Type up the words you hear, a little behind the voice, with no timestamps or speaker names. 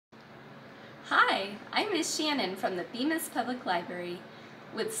Hi, I'm Miss Shannon from the Bemis Public Library.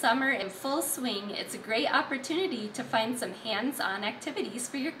 With summer in full swing, it's a great opportunity to find some hands-on activities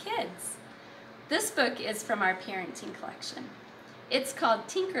for your kids. This book is from our parenting collection. It's called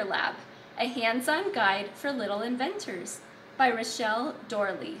Tinkerlab, a hands-on guide for little inventors by Rochelle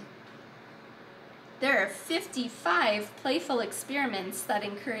Dorley. There are 55 playful experiments that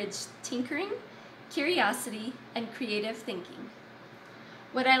encourage tinkering, curiosity, and creative thinking.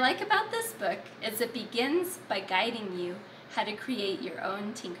 What I like about this book is it begins by guiding you how to create your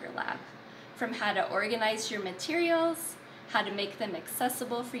own Tinkerlab, from how to organize your materials, how to make them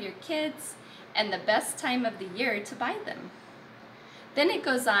accessible for your kids, and the best time of the year to buy them. Then it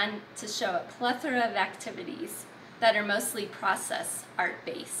goes on to show a plethora of activities that are mostly process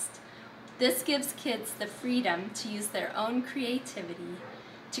art-based. This gives kids the freedom to use their own creativity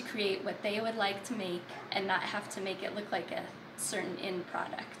to create what they would like to make and not have to make it look like a certain end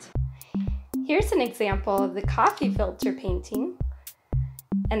product. Here's an example of the coffee filter painting,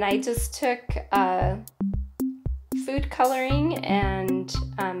 and I just took food coloring and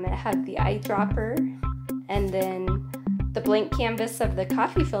it had the eyedropper, and then the blank canvas of the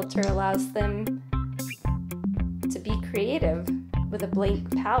coffee filter allows them to be creative with a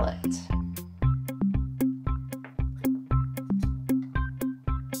blank palette.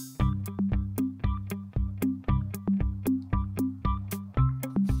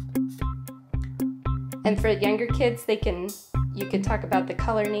 And for younger kids, you could talk about the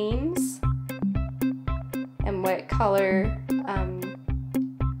color names and what color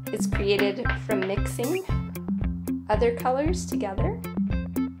is created from mixing other colors together.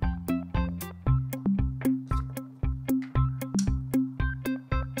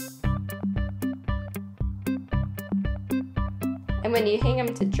 And when you hang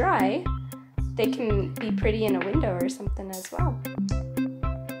them to dry, they can be pretty in a window or something as well.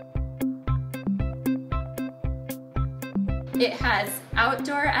 It has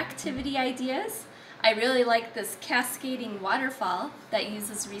outdoor activity ideas. I really like this cascading waterfall that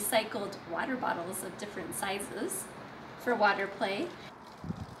uses recycled water bottles of different sizes for water play.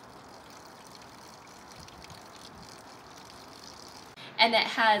 And it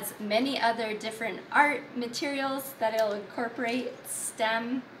has many other different art materials that it'll incorporate,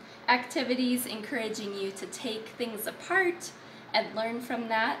 STEM activities encouraging you to take things apart and learn from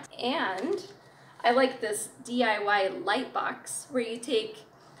that. And I like this DIY light box where you take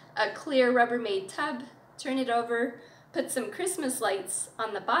a clear Rubbermaid tub, turn it over, put some Christmas lights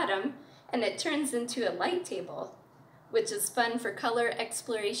on the bottom, and it turns into a light table, which is fun for color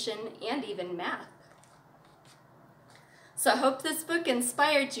exploration and even math. So I hope this book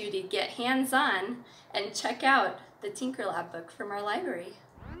inspired you to get hands-on and check out the Tinkerlab book from our library.